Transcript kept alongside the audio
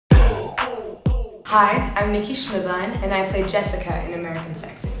Hi, I'm Nicky Schmidlein, and I play Jessica in American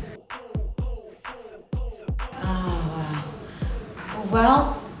Sexy. Oh, wow.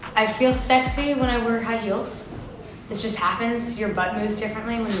 Well, I feel sexy when I wear high heels. This just happens. Your butt moves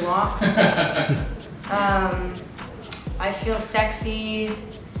differently when you walk. I feel sexy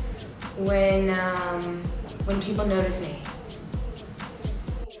when people notice me.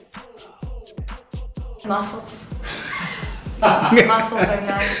 Muscles. Muscles are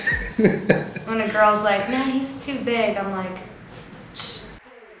nice. When a girl's like, nah, he's too big, I'm like, shh.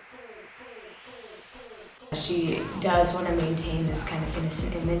 She does want to maintain this kind of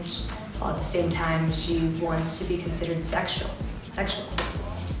innocent image, while at the same time she wants to be considered sexual,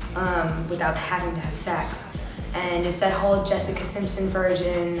 without having to have sex. And it's that whole Jessica Simpson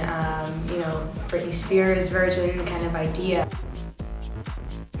virgin, Britney Spears virgin kind of idea.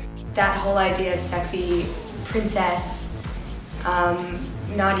 That whole idea of sexy princess,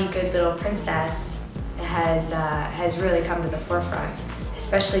 naughty good little princess has really come to the forefront,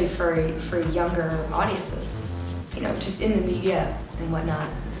 especially for younger audiences. Just in the media and whatnot.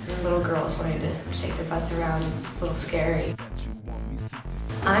 And little girls wanting to shake their butts around, it's a little scary.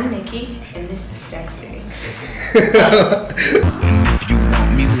 I'm Nicky, and this is sexy.